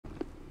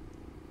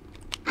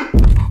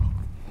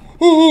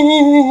Please,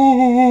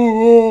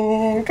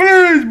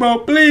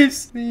 bro,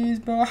 please. Please,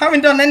 bro. I haven't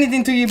done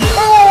anything to you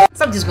before.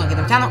 What's up, just gonna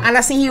get the channel.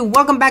 OutxLasting here.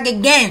 Welcome back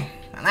again.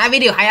 Another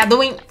video. How y'all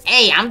doing?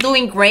 Hey, I'm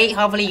doing great.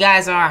 Hopefully you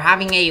guys are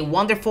having a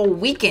wonderful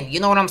weekend.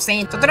 You know what I'm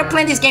saying? So today I'm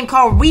playing this game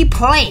called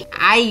Replay.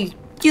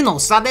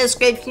 Saw the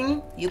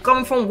description. You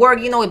coming from work,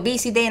 a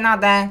busy day and all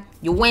that.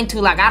 You went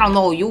to I don't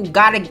know, you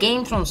got a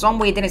game from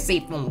somewhere, it didn't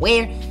say from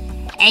where.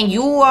 And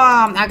you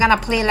are gonna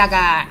play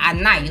at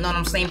night, you know what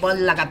I'm saying?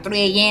 Probably at 3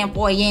 a.m.,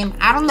 4 a.m.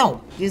 I don't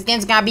know. This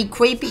game's gonna be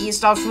creepy. It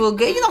starts real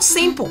good.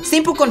 Simple.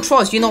 Simple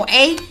controls,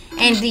 A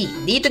and D.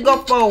 D to go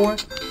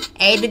forward,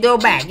 A to go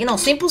back.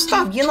 Simple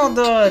stuff. These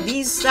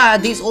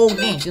old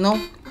games,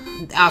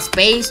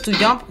 space to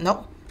jump.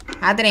 No.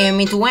 I didn't even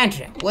mean to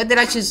enter. What did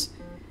I choose?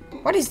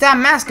 What is that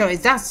mascot?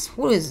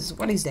 What is this?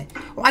 What is that?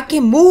 Oh, I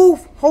can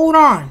move. Hold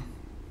on.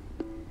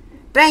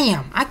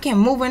 Damn, I can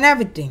move and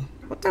everything.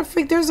 What the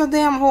freak? There's a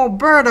damn whole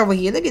bird over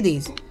here. Look at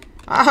these.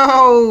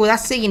 Oh,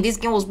 that's sick. And this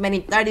game was made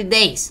in 30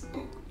 days.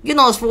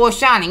 It's for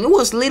shining. It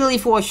was literally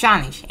for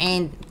shining.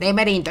 And they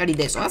made it in 30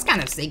 days. So that's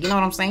kind of sick. You know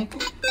what I'm saying?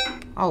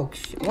 Oh,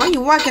 why are you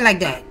walking like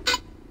that?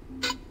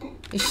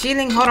 It's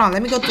chilling. Hold on.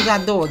 Let me go to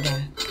that door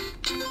again.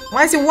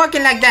 Why is he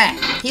walking like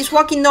that? He's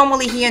walking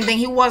normally here. And then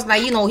he was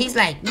like, he's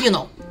like,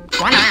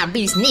 trying to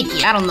be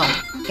sneaky. I don't know.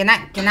 Can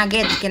I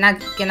get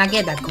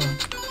that coin?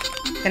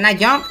 Can I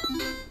jump?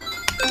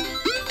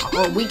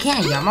 Oh, we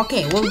can jump.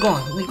 Okay, we're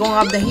going. We're going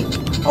up the hill.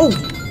 Oh!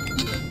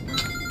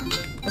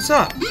 What's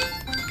up?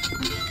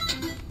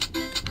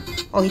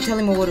 Oh, he's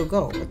telling me where to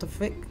go. What the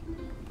frick?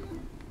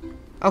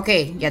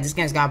 Okay, yeah, this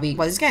game's gotta be...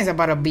 Well, this game's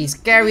about to be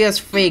scary as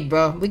frick,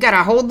 bro. We got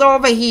a whole door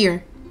over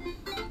here.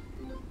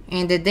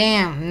 And the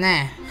damn...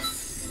 Nah.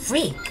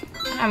 Freak.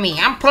 I mean,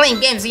 I'm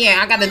playing games here.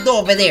 I got the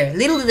door over there.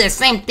 Literally the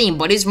same thing,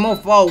 but it's more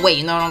far away.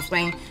 You know what I'm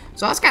saying?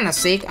 So that's kind of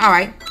sick.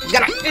 Alright.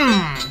 Gotta...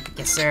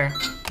 Yes, sir.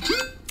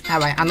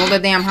 Alright, another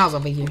damn house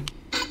over here.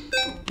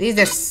 This is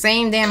the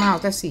same damn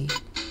house. Let's see.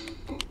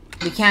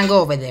 We can't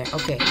go over there.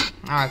 Okay.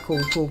 Alright,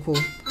 cool.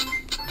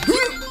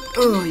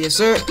 Oh, yes,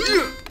 sir.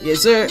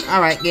 Yes, sir.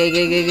 Alright,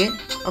 good.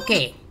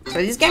 Okay. So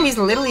this game is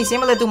literally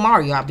similar to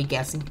Mario, I'll be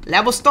guessing.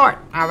 Level start.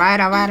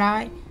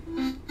 Alright.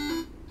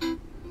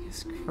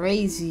 It's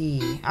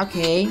crazy.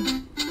 Okay.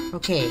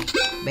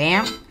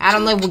 Bam. I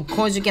don't know if with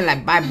coins you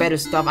can buy better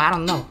stuff. I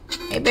don't know.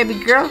 Hey, baby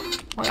girl.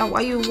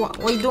 What you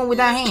doing with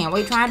that hand?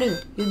 What you trying to do?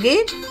 You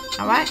good?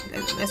 Alright,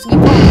 let's keep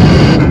going.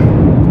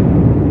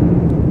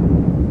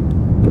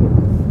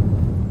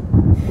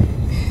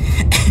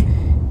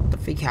 What the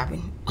freak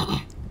happened?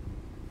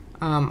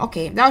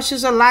 Okay, that was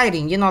just a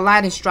lighting,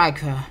 lighting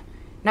strike.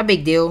 No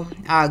big deal.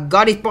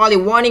 God is probably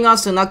warning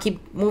us to not keep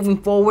moving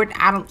forward.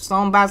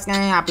 Something bad's gonna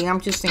happen. I'm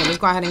just saying, let's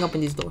go ahead and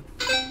open this door.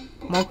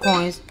 More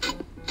coins.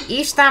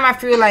 Each time I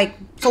feel like,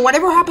 so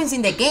whatever happens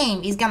in the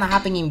game is gonna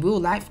happen in real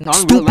life. Not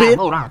in real life,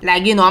 hold on.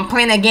 I'm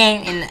playing a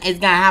game and it's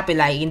gonna happen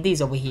in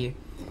this over here.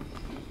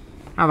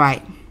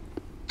 Alright.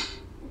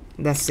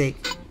 That's sick.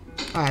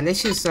 Alright,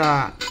 let's just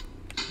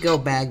go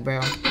back,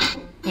 bro.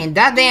 And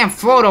that damn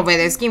float over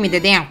there is giving me the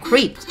damn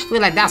creeps. I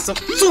feel like that's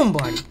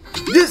somebody.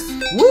 This,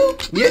 woo,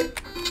 yeah.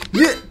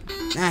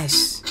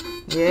 Nice.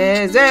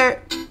 Yes, sir.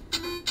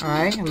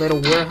 Alright, a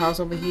little warehouse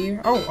over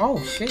here. Oh,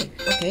 shit.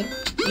 Okay.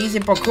 Easy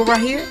parkour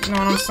right here. You know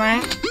what I'm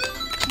saying?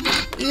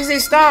 Easy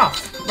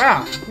stuff.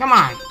 Bro, come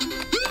on.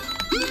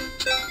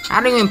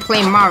 I don't even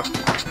play Mario.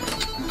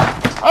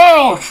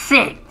 Oh,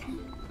 shit.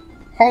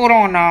 Hold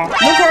on now. Look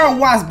where I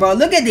was, bro.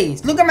 Look at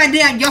this. Look at my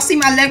damn. Y'all see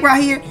my leg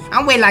right here?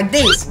 I'm way like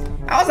this.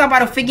 I was about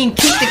to freaking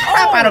kick the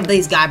crap out of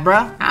this guy,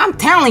 bro. I'm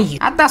telling you.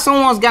 I thought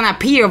someone was gonna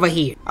appear over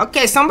here.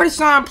 Okay, somebody's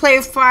trying to play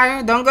with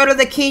fire. Don't go to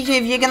the kitchen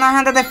if you're gonna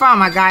handle the fire,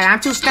 my guy. I'm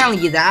just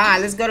telling you that.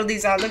 Alright, let's go to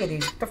these. Look at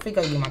these. What the freak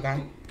are you, my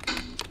guy?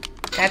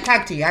 Can I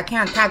talk to you? I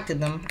can't talk to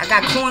them. I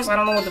got coins. I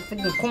don't know what the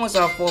freaking coins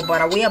are for,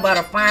 but we about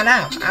to find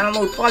out. I don't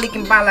know. We probably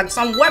can buy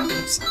some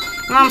weapons.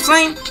 You know what I'm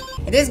saying?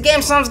 In this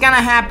game, something's gonna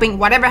happen.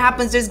 Whatever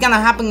happens is gonna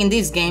happen in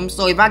this game.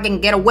 So if I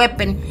can get a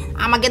weapon,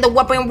 I'm gonna get the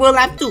weapon in real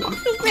life too. I'm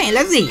just saying.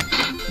 Let's see.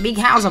 Big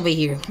house over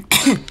here.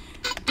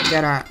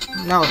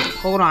 No,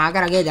 hold on. I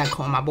gotta get that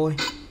coin, my boy.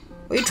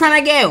 Where you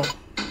trying to go?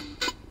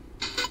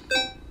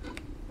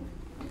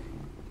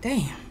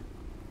 Damn.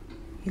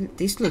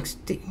 This looks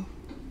thick.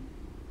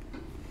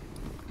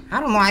 I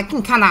don't know. I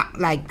can kind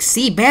of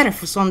see better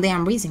for some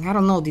damn reason. I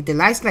don't know. Did the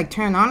lights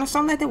turn on or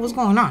something like that? What's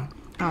going on?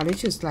 Oh,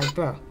 it's just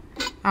bro.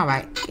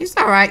 Alright. It's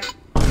alright.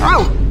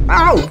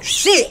 Oh,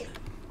 shit.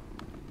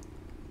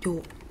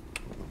 Yo.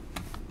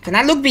 Can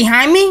I look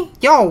behind me?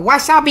 Yo,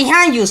 watch out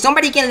behind you.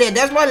 Somebody can live.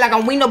 There's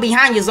a window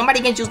behind you.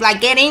 Somebody can just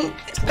get in,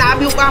 stab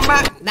you, come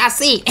back.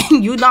 That's it.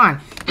 You done.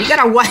 You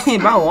gotta watch,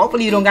 bro.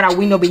 Hopefully you don't got a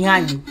window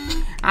behind you.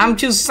 I'm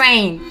just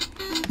saying.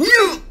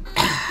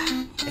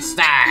 It's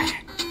that.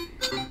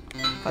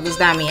 What does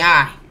that mean?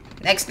 Alright.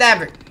 Next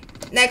level.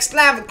 Next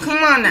level.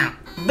 Come on now.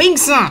 Bring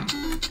some.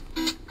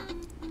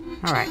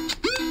 Alright.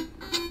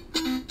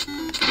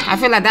 I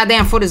feel like that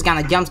damn foot is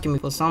gonna jump scare me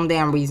for some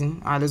damn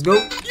reason. Alright, let's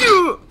go.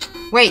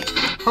 Wait,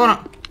 hold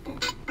on.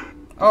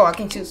 Oh, I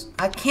can choose.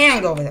 I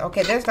can go over there.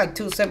 Okay, there's like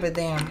two separate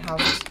damn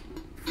houses.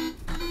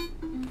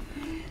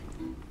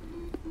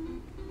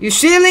 You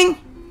chilling?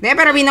 There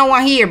better be no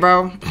one here,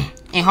 bro.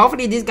 And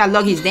hopefully this guy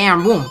locked his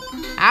damn room.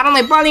 I don't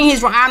know, probably in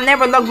his room. I've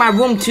never locked my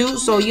room too,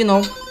 so you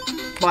know.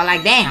 But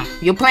like, damn,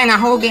 you're playing a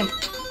whole game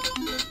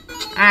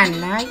at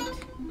night?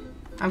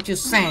 I'm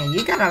just saying,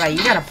 you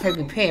gotta play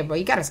prepared, bro.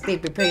 You gotta stay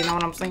prepared, you know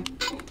what I'm saying?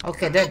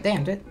 Okay,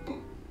 damn, dude.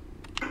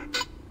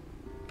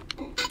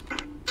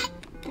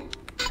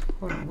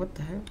 Hold on, what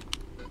the hell?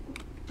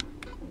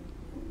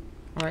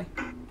 Alright.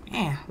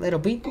 Yeah, little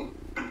beat.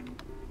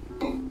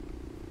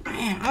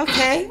 Yeah,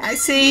 okay, I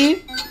see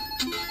you.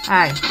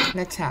 Alright,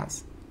 next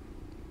house.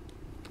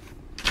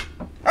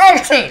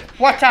 Oh shit!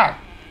 Watch out!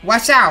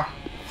 Watch out!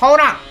 Hold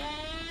on!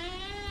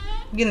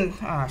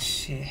 Oh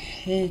shit.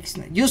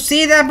 You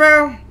see that,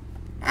 bro?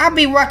 I'll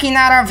be walking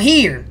out of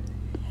here.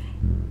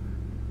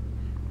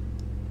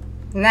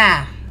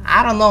 Nah,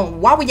 I don't know.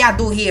 What would y'all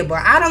do here,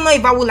 but I don't know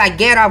if I would like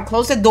get up,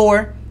 close the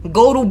door,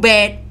 go to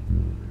bed.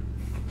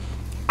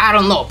 I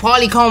don't know.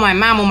 Probably call my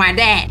mom or my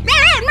dad.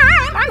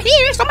 Mom, I'm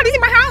here. Somebody's in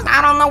my house.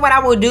 I don't know what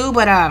I would do,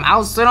 but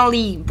I'll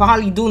certainly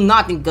probably do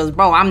nothing because,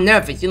 bro, I'm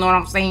nervous. You know what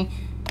I'm saying?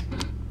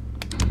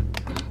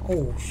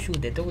 Oh,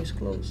 shoot. The door is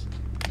closed.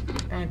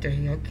 Enter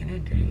here. I can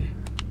enter here.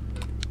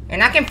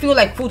 And I can feel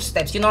like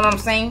footsteps. You know what I'm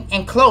saying?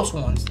 And close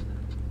ones.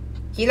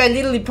 He like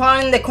literally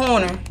pulling in the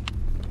corner.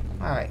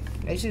 Alright.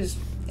 Let's just,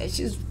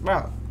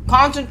 bro.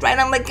 Concentrate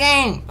on the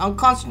game. Don't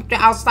concentrate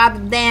outside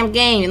the damn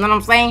game. You know what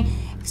I'm saying?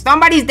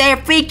 Somebody's there,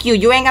 freak you.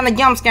 You ain't gonna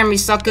jump scare me,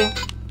 sucker.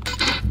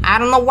 I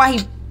don't know why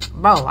he...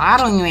 Bro, I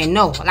don't even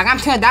know. Like, I'm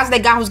telling you, that's the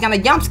guy who's gonna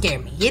jump scare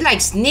me. He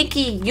like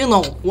sneaky, you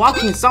know,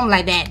 walking, something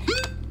like that.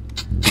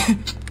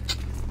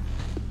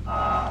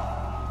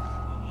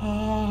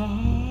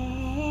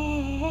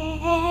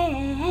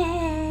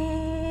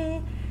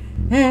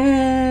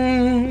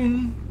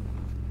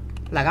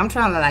 Like, I'm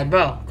trying to, like,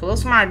 bro,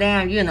 close my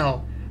damn, you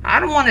know. I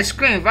don't want to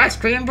scream. If I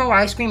scream, bro,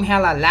 I scream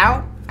hella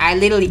loud. I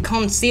literally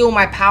conceal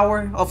my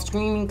power of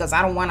screaming because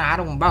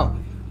bro.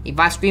 If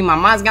I scream, my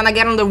mom's gonna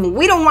get on the room.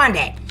 We don't want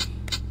that.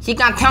 She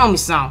gonna tell me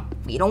something.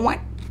 We don't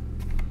want.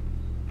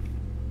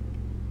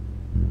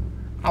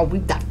 Oh, we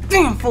got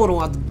damn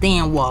photo of the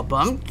damn wall, bro.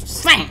 I'm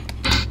just saying.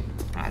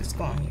 Alright, let's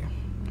go in here.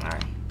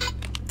 Alright.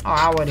 Oh,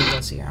 I already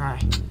was here.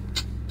 Alright.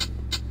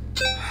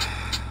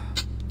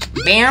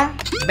 Bam,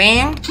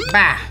 bam,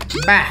 bah,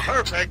 bah.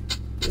 Perfect.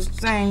 Just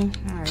saying.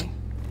 Alright.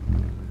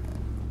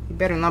 You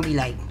better not be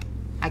like.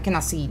 I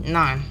cannot see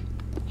none.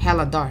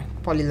 Hella dark.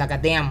 Probably like a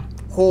damn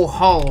whole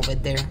hall over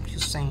there.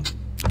 Just saying.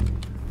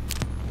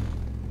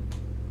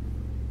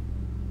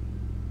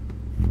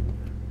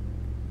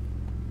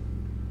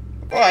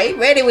 Boy, you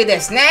ready with the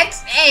snacks?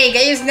 Hey,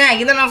 get your snack.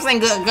 You know what I'm saying?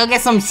 Go get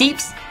some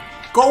chips.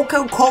 Go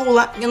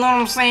Coca-Cola. You know what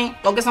I'm saying?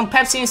 Go get some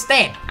Pepsi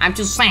instead. I'm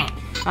just saying.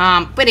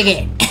 Pretty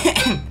good.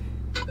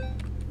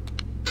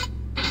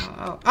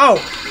 Oh.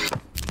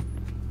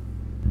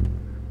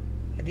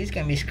 This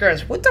can be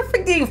scarce. What the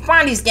frick did you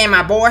find this game,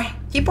 my boy?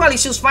 He probably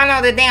just found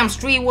out the damn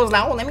street was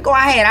like, oh, let me go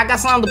ahead. I got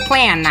something to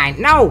play at night.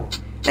 No.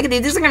 Look at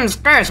this. This is gonna be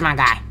scarce, my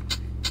guy.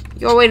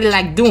 You're already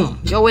like doomed.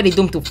 You're already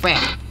doomed to fail.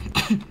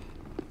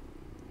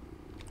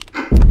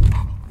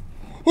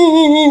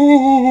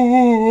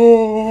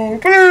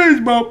 Please,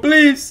 bro.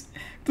 Please.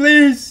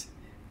 Please.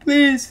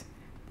 Please.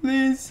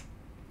 Please.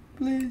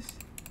 Please.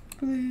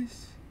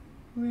 Please.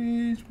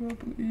 Please, bro.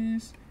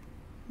 Please.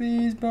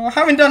 Please, bro. I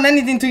haven't done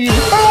anything to you.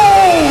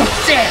 Oh,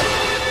 shit.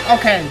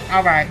 Okay,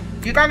 alright.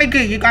 You got me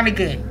good. You got me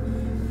good.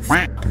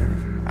 Alright.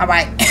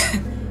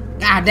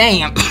 God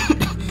damn.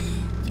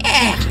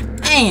 Yeah,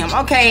 damn.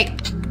 Okay.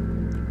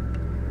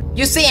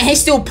 You see, and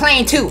he's still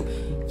playing too.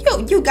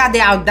 You got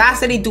the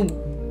audacity to...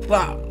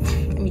 Bro,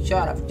 let me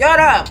shut up. Shut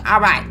up.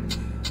 Alright.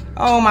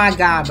 Oh my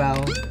god,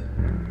 bro.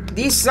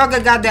 This sucker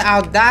got the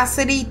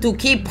audacity to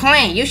keep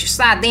playing. You should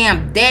start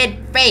damn dead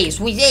face.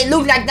 It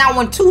looked like that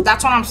one too.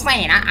 That's what I'm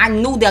saying. I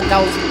knew that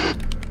goes.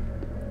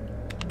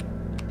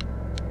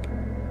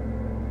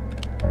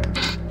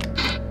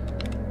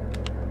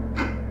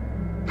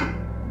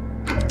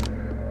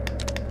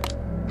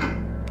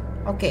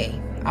 Okay.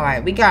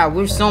 Alright,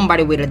 we're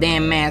somebody with a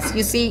damn mask.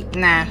 You see?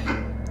 Nah.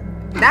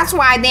 That's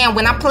why damn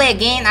when I play a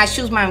game, I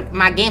choose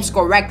my games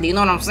correctly. You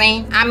know what I'm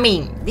saying? I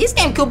mean, this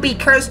game could be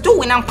cursed too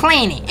when I'm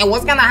playing it. And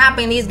what's gonna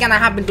happen is gonna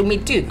happen to me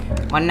too.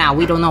 But now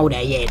we don't know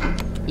that yet.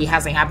 It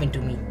hasn't happened to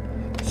me.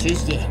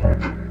 Just yet.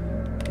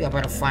 We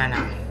better find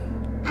out.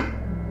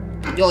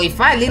 Yo,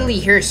 if I literally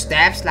hear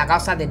steps like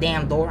outside the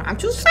damn door, I'm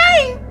just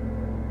saying.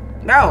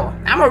 Bro,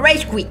 I'm a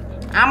rage quit.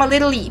 I'm a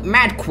literally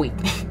mad quit.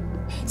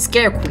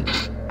 Scare quit.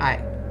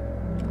 Alright.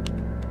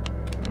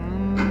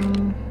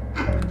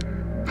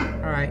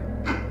 Alright.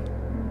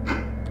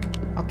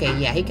 Okay,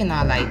 yeah, he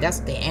cannot like that's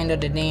the end of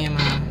the damn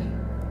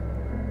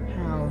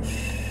house.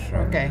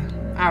 Okay,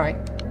 alright.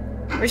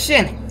 We're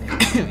chilling.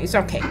 It's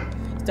okay.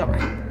 It's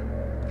alright. I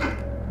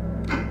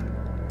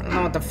don't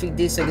know what the freak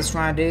this is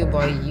trying to do,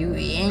 but you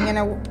ain't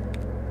gonna.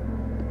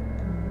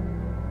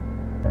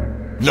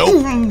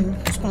 Nope.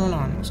 What's going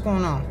on? What's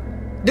going on?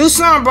 Do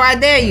something, bro. I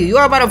dare you. You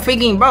about to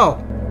freaking bro.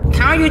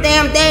 Count your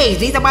damn days.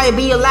 These about to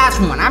be your last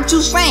one. I'm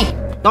just saying.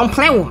 Don't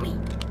play with me.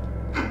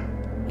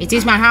 Is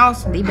this my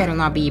house? They better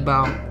not be,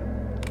 bro.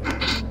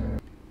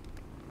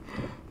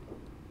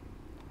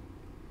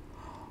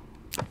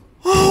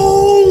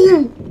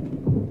 Oh!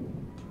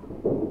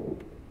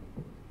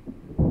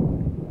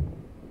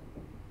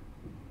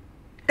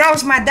 That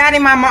was my dad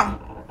and my mom.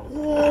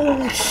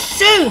 Oh,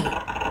 shit!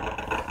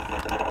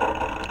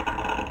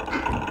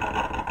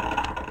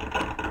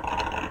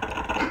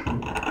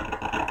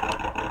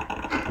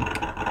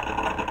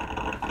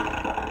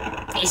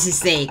 This is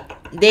sick.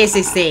 This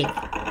is sick.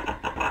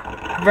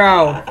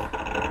 Bro.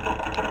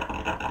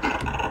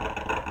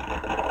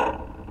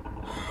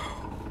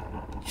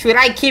 Should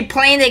I keep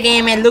playing the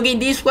game and looking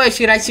this way? Or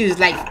should I choose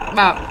like,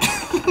 bro?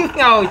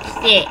 Oh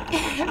shit.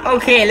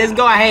 Okay, let's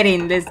go ahead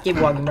and let's keep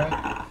walking, bro.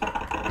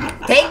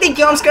 Take the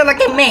jump scare like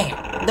a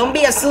man. Don't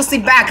be a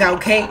sussy backer,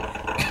 okay?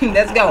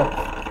 Let's go.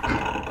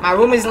 My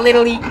room is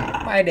literally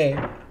right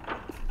there.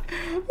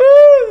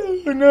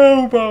 Oh,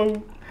 no,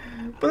 bro.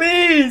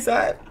 Please,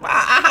 I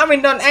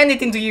haven't done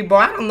anything to you, bro.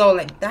 I don't know,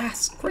 like,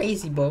 that's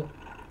crazy, bro.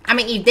 I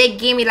mean, if they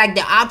give me, like,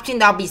 the option,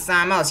 that'll be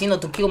something else, you know,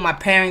 to kill my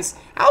parents.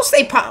 I would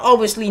say,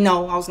 obviously,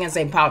 no. I was gonna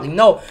say probably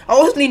no.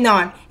 Obviously,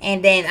 none.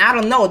 And then, I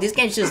don't know. This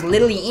game's just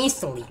literally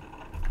instantly.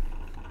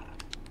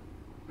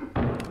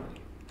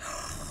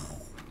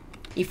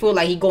 He feel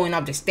like he going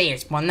up the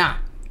stairs, but nah.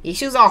 He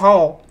shoots a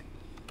hole.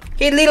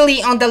 He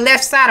literally on the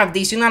left side of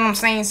this, you know what I'm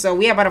saying? So,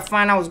 we about to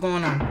find out what's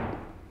going on.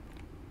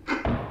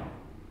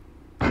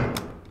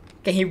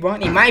 Can he run?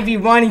 He might be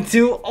running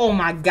too. Oh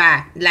my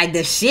god. Like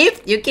the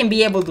shift, you can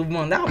be able to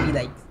run. That would be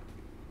like...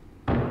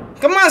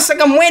 Come on, suck,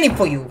 I'm waiting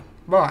for you.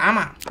 Bro, I'm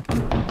out.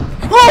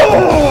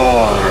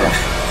 Oh!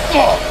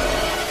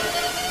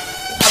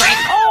 Alright.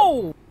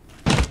 Oh!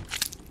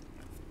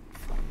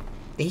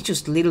 They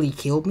just literally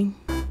killed me.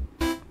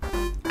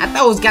 I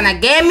thought it was gonna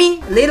get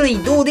me. Literally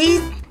do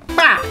this.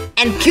 Bah!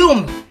 And kill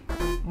me.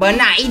 But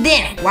nah, he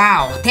didn't.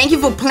 Wow. Thank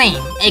you for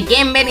playing. A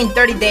game made in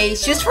 30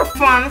 days. Just for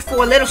fun. For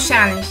a little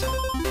challenge.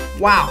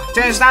 Wow,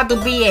 turns out to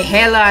be a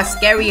hella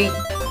scary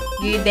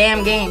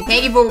damn game.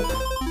 Thank you for...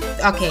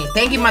 Okay,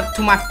 thank you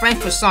to my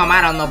friends for some,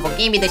 I don't know. For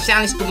giving me the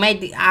challenge to make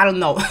the... I don't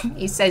know.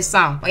 He said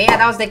some. But yeah,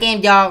 that was the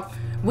game, y'all.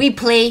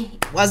 Replay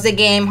was the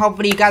game.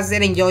 Hopefully you guys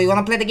did enjoy. You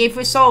wanna play the game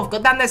for yourself?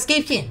 Go down in the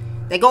description.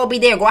 The goal will be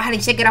there. Go ahead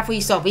and check it out for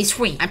yourself. It's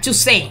free. I'm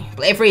just saying.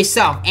 Play it for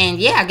yourself. And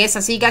yeah, I guess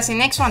I'll see you guys in the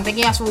next one. Thank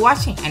you guys for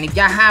watching. And if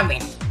y'all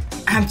haven't,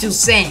 I'm just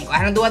saying. Go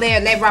ahead and do it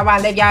there. Left,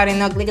 right, left, y'all.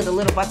 And click at the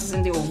little buttons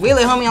and they will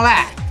really help me a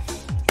lot.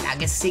 I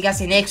guess see you guys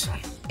in the next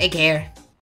one. Take care.